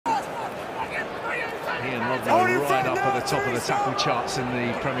and Ludlow right up at the top of the tackle charts in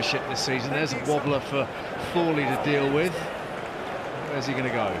the Premiership this season. There's a wobbler for Thorley to deal with. Where's he going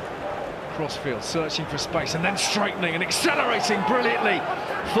to go? Crossfield, searching for space and then straightening and accelerating brilliantly.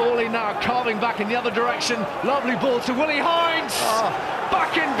 Thorley now carving back in the other direction. Lovely ball to Willi Heinz.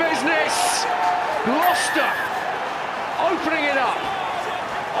 Back in business. Gloucester opening it up.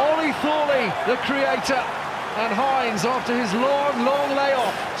 Ollie Thorley, the creator, and Heinz, after his long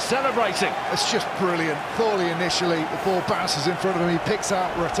layoff, celebrating. It's just brilliant. Thorley initially, the ball bounces in front of him, he picks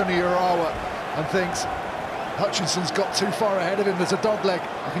out Ratuni and thinks, Hutchinson's got too far ahead of him, there's a dog leg,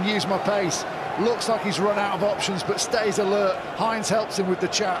 I can use my pace. Looks like he's run out of options, but stays alert. Heinz helps him with the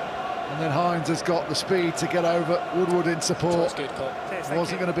chat, and then Heinz has got the speed to get over. Woodward in support.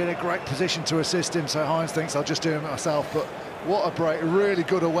 Wasn't going to be in a great position to assist him, so Heinz thinks I'll just do it myself, but what a break, really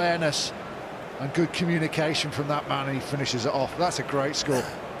good awareness and good communication from that man, and he finishes it off. That's a great score.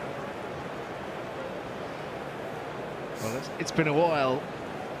 Well, it's been a while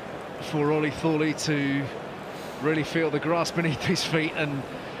for Ollie Thorley to really feel the grass beneath his feet and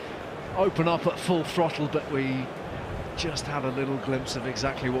open up at full throttle, but we just had a little glimpse of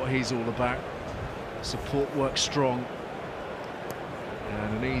exactly what he's all about. Support work strong,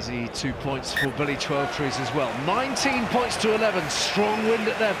 and an easy 2 points for Billy Twelvetrees as well. 19 points to 11, strong wind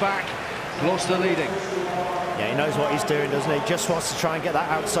at their back, Gloucester leading. Yeah, he knows what he's doing, doesn't he? Just wants to try and get that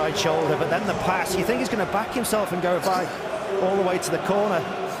outside shoulder, but then the pass, you think he's going to back himself and go by all the way to the corner.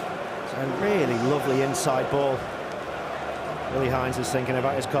 A really lovely inside ball. Willi Heinz is thinking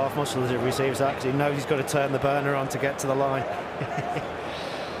about his calf muscle as he receives that, because he knows he's got to turn the burner on to get to the line.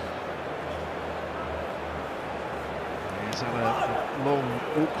 He's had a long,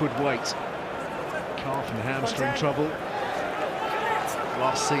 awkward wait. Calf and hamstring trouble.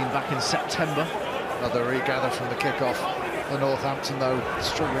 Last seen back in September. Another regather from the kickoff. The Northampton, though,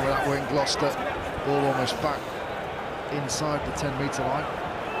 struggling with that wing. Gloucester, ball almost back inside the 10-metre line.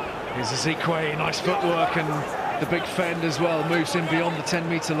 Here's Ezekwe, nice footwork, and the big fend as well moves him beyond the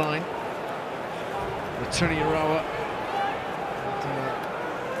 10-metre line. Returning Rower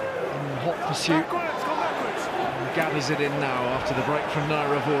in hot pursuit, and gathers it in now after the break from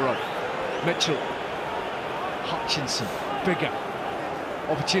Nairavoro. Mitchell, Hutchinson, bigger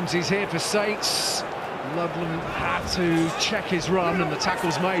opportunities here for Saints. Ludlam had to check his run, and the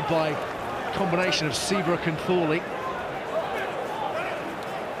tackle's made by a combination of Seabrook and Thorley.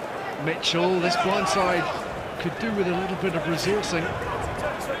 Mitchell, this blindside could do with a little bit of resourcing.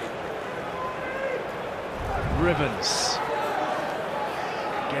 Rivens.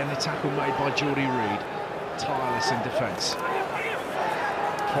 Again, the tackle made by Geordie Reid. Tireless in defence.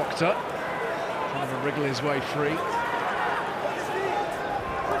 Proctor trying to wriggle his way free.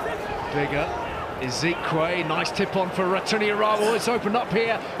 Bigger. Ezekwe, nice tip on for Ratuni Arawa. It's opened up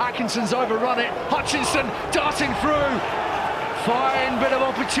here. Atkinson's overrun it. Hutchinson darting through. Fine bit of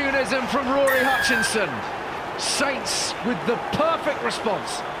opportunism from Rory Hutchinson. Saints with the perfect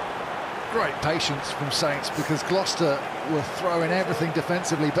response. Great patience from Saints, because Gloucester were throwing everything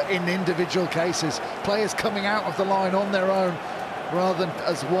defensively, but in individual cases, players coming out of the line on their own rather than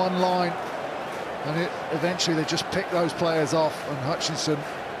as one line, and eventually they just pick those players off, and Hutchinson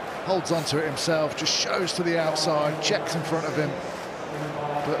holds on to it himself, just shows to the outside, checks in front of him.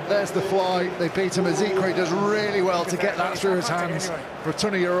 But there's the fly, they beat him. Ezekwe does really well to get that through his hands.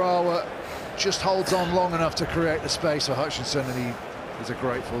 Ratuni Arawa just holds on long enough to create the space for Hutchinson, and he is a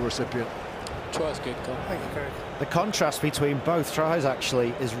grateful recipient. Twice good goal. Thank you, Craig. The contrast between both tries actually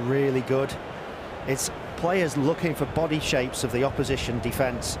is really good. It's players looking for body shapes of the opposition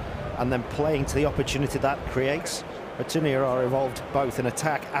defence and then playing to the opportunity that creates. Ratuni Arawa involved both in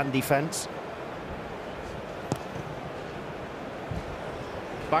attack and defence.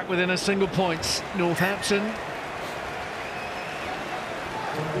 Back within a single point, Northampton.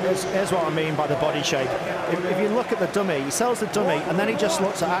 Here's what I mean by the body shape. If you look at the dummy, he sells the dummy and then he just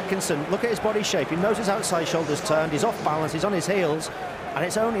looks at Atkinson. Look at his body shape. He knows his outside shoulder's turned, he's off balance, he's on his heels, and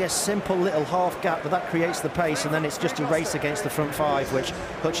it's only a simple little half gap, but that creates the pace, and then it's just a race against the front five, which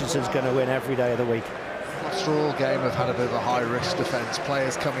Hutchinson's going to win every day of the week. Gloucester all game have had a bit of a high-risk defence.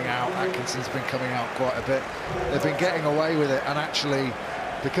 Players coming out, Atkinson's been coming out quite a bit. They've been getting away with it, and actually,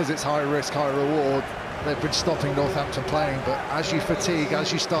 because it's high risk, high reward, they've been stopping Northampton playing. But as you fatigue,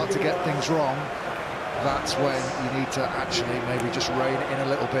 as you start to get things wrong, that's when you need to actually maybe just rein it in a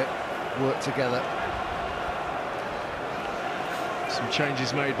little bit, work together. Some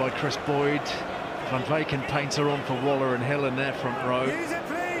changes made by Chris Boyd. Van Veek and Painter on for Waller and Hill in their front row.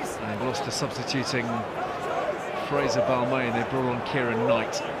 And Gloucester substituting Fraser Balmain. They brought on Kieran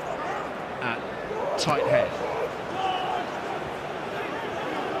Knight at tight head.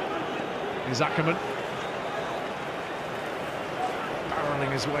 Here's Ackerman.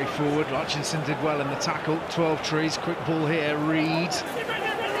 Working his way forward. Hutchinson did well in the tackle. 12 trees, quick ball here. Reed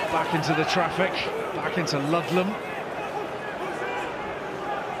back into the traffic, back into Ludlam.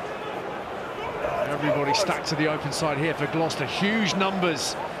 Everybody stacked to the open side here for Gloucester. Huge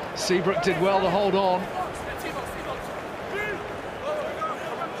numbers. Seabrook did well to hold on.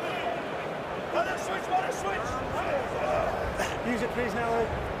 Use it please now.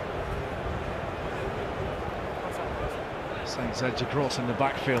 Saints edge across in the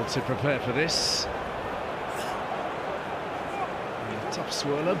backfield to prepare for this. A tough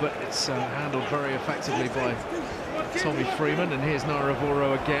swirler, but it's handled very effectively by Tommy Freeman. And here's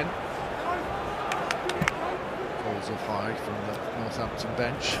Naravoro again. Calls off high from the Northampton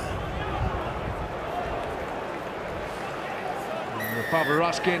bench. Barbara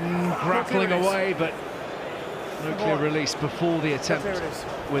Ruskin grappling away, but no clear release before the attempt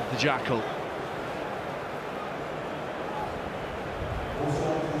with the jackal.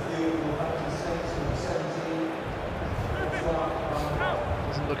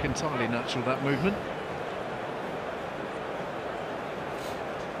 Doesn't look entirely natural, that movement.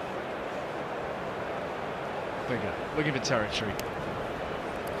 Bigger, looking for territory.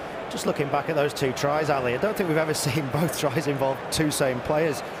 Just looking back at those two tries, Ali, I don't think we've ever seen both tries involve two same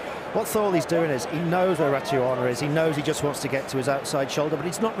players. What Thorley's doing is he knows where Ratuana is, he knows he just wants to get to his outside shoulder, but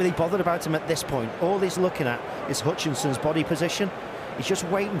he's not really bothered about him at this point. All he's looking at is Hutchinson's body position. He's just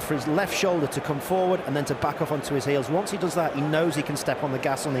waiting for his left shoulder to come forward and then to back off onto his heels. Once he does that, he knows he can step on the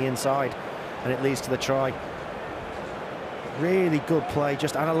gas on the inside, and it leads to the try. Really good play,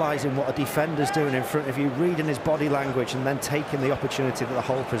 just analysing what a defender's doing in front of you, reading his body language and then taking the opportunity that the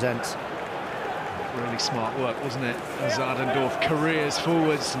hole presents. Really smart work, wasn't it? As Adendorff careers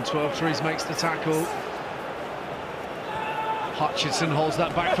forwards and 12 trees makes the tackle. Hutchinson holds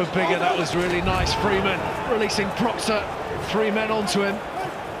that back for Bigger. That was really nice. Freeman releasing Proctor. 3 men onto him.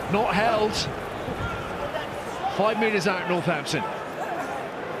 Not held. 5 metres out, Northampton.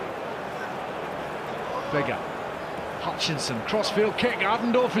 Bigger. Hutchinson, crossfield kick.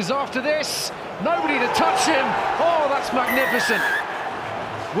 Adendorff is after this. Nobody to touch him. Oh, that's magnificent.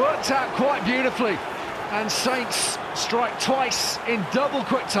 Worked out quite beautifully. And Saints strike twice in double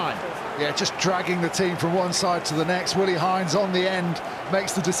quick time. Yeah, just dragging the team from one side to the next. Willi Heinz on the end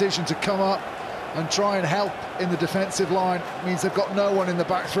makes the decision to come up and try and help in the defensive line. Means they've got no one in the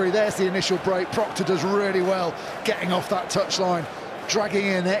back three. There's the initial break. Proctor does really well getting off that touchline, dragging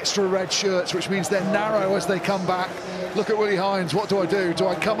in extra red shirts, which means they're narrow as they come back. Look at Willi Heinz. What do? Do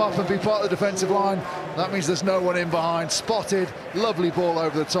I come up and be part of the defensive line? That means there's no one in behind. Spotted, lovely ball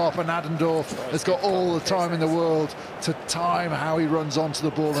over the top, and Adendorff has got all the time in the world to time how he runs onto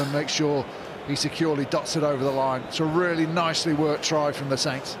the ball and make sure he securely dots it over the line. It's a really nicely worked try from the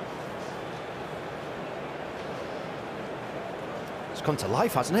Saints. It's come to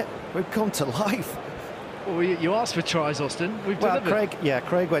life, hasn't it? We've come to life. Well, you asked for tries, Austin. We've delivered.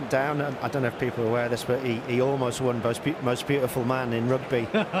 Craig went down, and I don't know if people are aware of this, but he almost won most beautiful man in rugby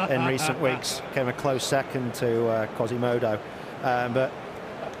in recent weeks. Came a close second to Quasimodo, but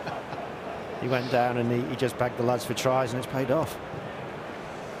he went down and he just begged the lads for tries, and it's paid off.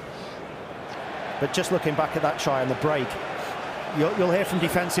 But just looking back at that try and the break, you'll hear from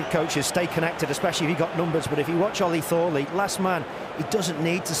defensive coaches, stay connected, especially if you've got numbers. But if you watch Ollie Thorley, last man, he doesn't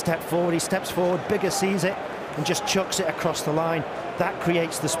need to step forward. He steps forward, Bigger sees it and just chucks it across the line. That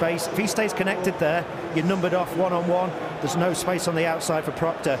creates the space. If he stays connected there, you're numbered off one-on-one. There's no space on the outside for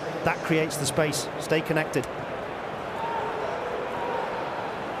Proctor. That creates the space. Stay connected.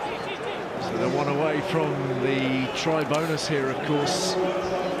 So they're one away from the try bonus here, of course.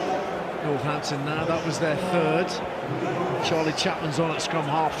 Northampton now, that was their third. Charlie Chapman's on at scrum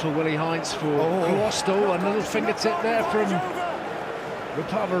half for Willi Heinz for Gloucester. A little fingertip there from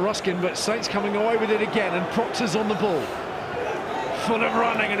Rapava Ruskin, but Saints coming away with it again, and Proctor's on the ball. Fulham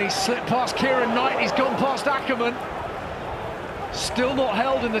running, and he's slipped past Kieran Knight. He's gone past Ackerman. Still not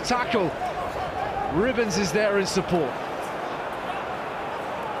held in the tackle. Ribbons is there in support.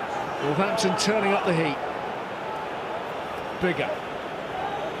 Northampton turning up the heat. Bigger.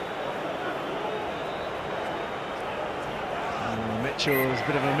 Mitchell's a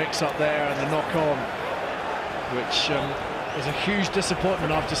bit of a mix-up there, and the knock-on, which was a huge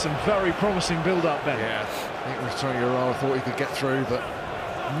disappointment after some very promising build-up, Ben. Yeah, I think Ratuana thought he could get through, but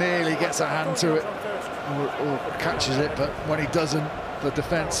nearly gets a hand to it or catches it, but when he doesn't, the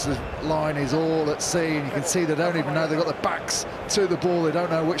defensive line is all at sea, and you can see they don't even know they've got the backs to the ball. They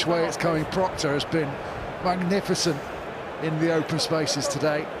don't know which way it's coming. Proctor has been magnificent in the open spaces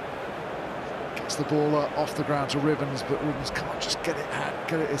today. Gets the ball off the ground to Ribbons, but Ribbons can't just get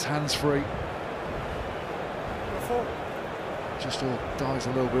his hands free. just all dies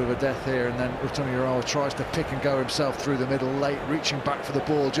a little bit of a death here, and then Urawa tries to pick and go himself through the middle late, reaching back for the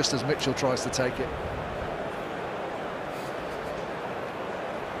ball just as Mitchell tries to take it.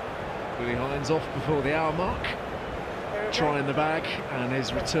 Willi Heinz off before the hour mark, trying the bag, and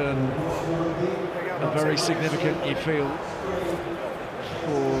his return a very significant, you feel,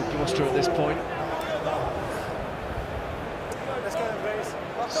 for Gloucester at this point.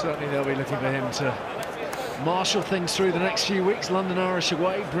 Certainly they'll be looking for him to marshal things through the next few weeks. London Irish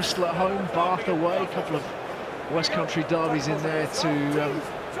away, Bristol at home, Bath away, a couple of West Country derbies in there to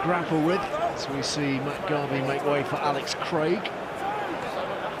grapple with. So we see Matt Garvey make way for Alex Craig.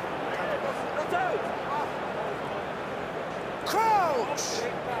 Crouch!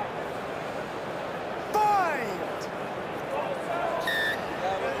 Bind!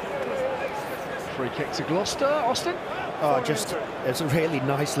 Free kick to Gloucester. Austin? Oh, it's a really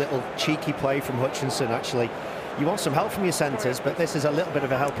nice little cheeky play from Hutchinson, actually. You want some help from your centres, but this is a little bit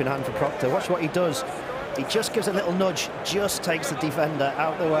of a helping hand for Proctor. Watch what he does. He just gives a little nudge, just takes the defender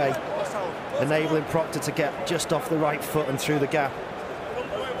out the way, enabling Proctor to get just off the right foot and through the gap.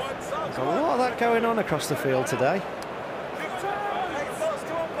 There's a lot of that going on across the field today.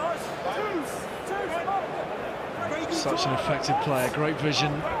 Such an effective player, great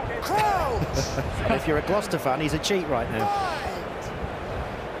vision. And if you're a Gloucester fan, he's a cheat right now.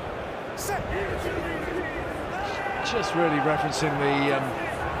 Just really referencing the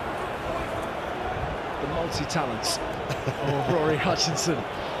multi-talents of Rory Hutchinson.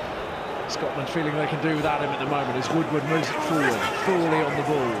 Scotland feeling they can do without him at the moment as Woodward moves it forward. Thorley on the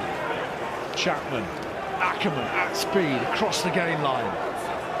ball. Chapman, Ackerman at speed across the gain line.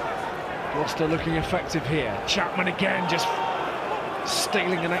 Gloucester looking effective here. Chapman again, just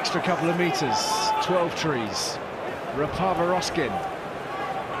stealing an extra couple of metres. 12 trees. Rapava-Ruskin.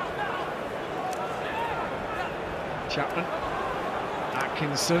 Chapman.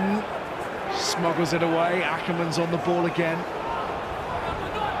 Atkinson smuggles it away. Ackerman's on the ball again.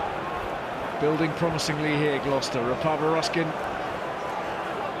 Building promisingly here, Gloucester. Rapava-Ruskin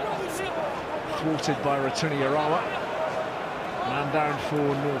thwarted by Rotuni Urawa. Man down for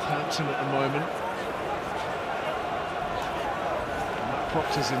Northampton at the moment.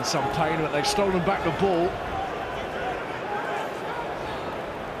 Proctor's in some pain, but they've stolen back the ball.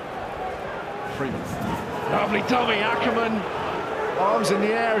 Freeman. Lovely dummy, Ackerman. Arms in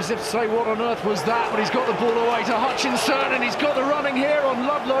the air as if to say, what on earth was that? But he's got the ball away to Hutchinson, and he's got the running here on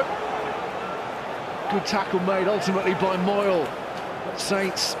Ludlow. Good tackle made ultimately by Moyle.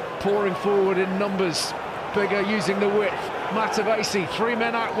 Saints pouring forward in numbers. Bigger using the width. Matavesi, 3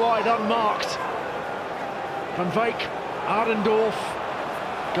 men out wide, unmarked. Van Veek, Adendorff.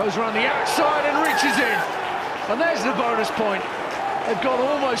 Goes around the outside and reaches in. And there's the bonus point. They've gone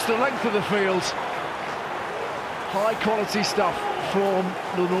almost the length of the field. High quality stuff from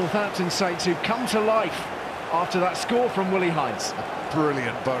the Northampton Saints, who've come to life after that score from Willi Heinz. A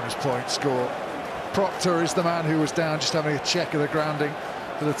brilliant bonus point score. Proctor is the man who was down, just having a check of the grounding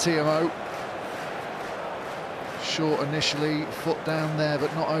for the TMO. Short initially, foot down there,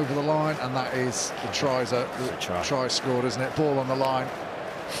 but not over the line, and that is the try scored, isn't it? Ball on the line.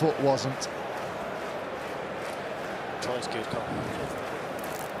 Foot wasn't. Tries good,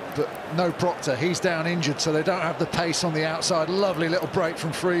 but no Proctor, he's down injured, so they don't have the pace on the outside. Lovely little break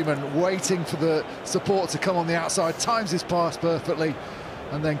from Freeman, waiting for the support to come on the outside, times his pass perfectly,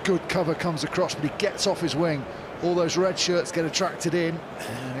 and then good cover comes across, but he gets off his wing. All those red shirts get attracted in,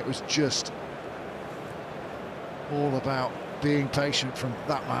 and it was just all about being patient from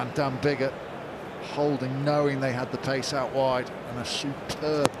that man, Dan Biggott, holding, knowing they had the pace out wide, and a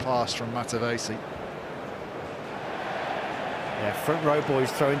superb pass from Matavesi. Yeah, front row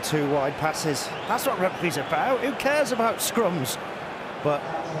boys throwing 2 wide passes. That's what rugby's about. Who cares about scrums? But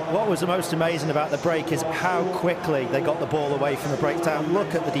what was the most amazing about the break is how quickly they got the ball away from the breakdown.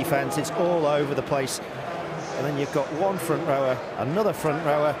 Look at the defence, it's all over the place. And then you've got one front rower, another front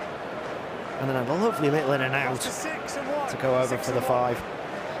rower, and then a lovely little in and out to go over for the 5.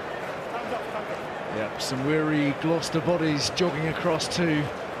 Yep, some weary Gloucester bodies jogging across to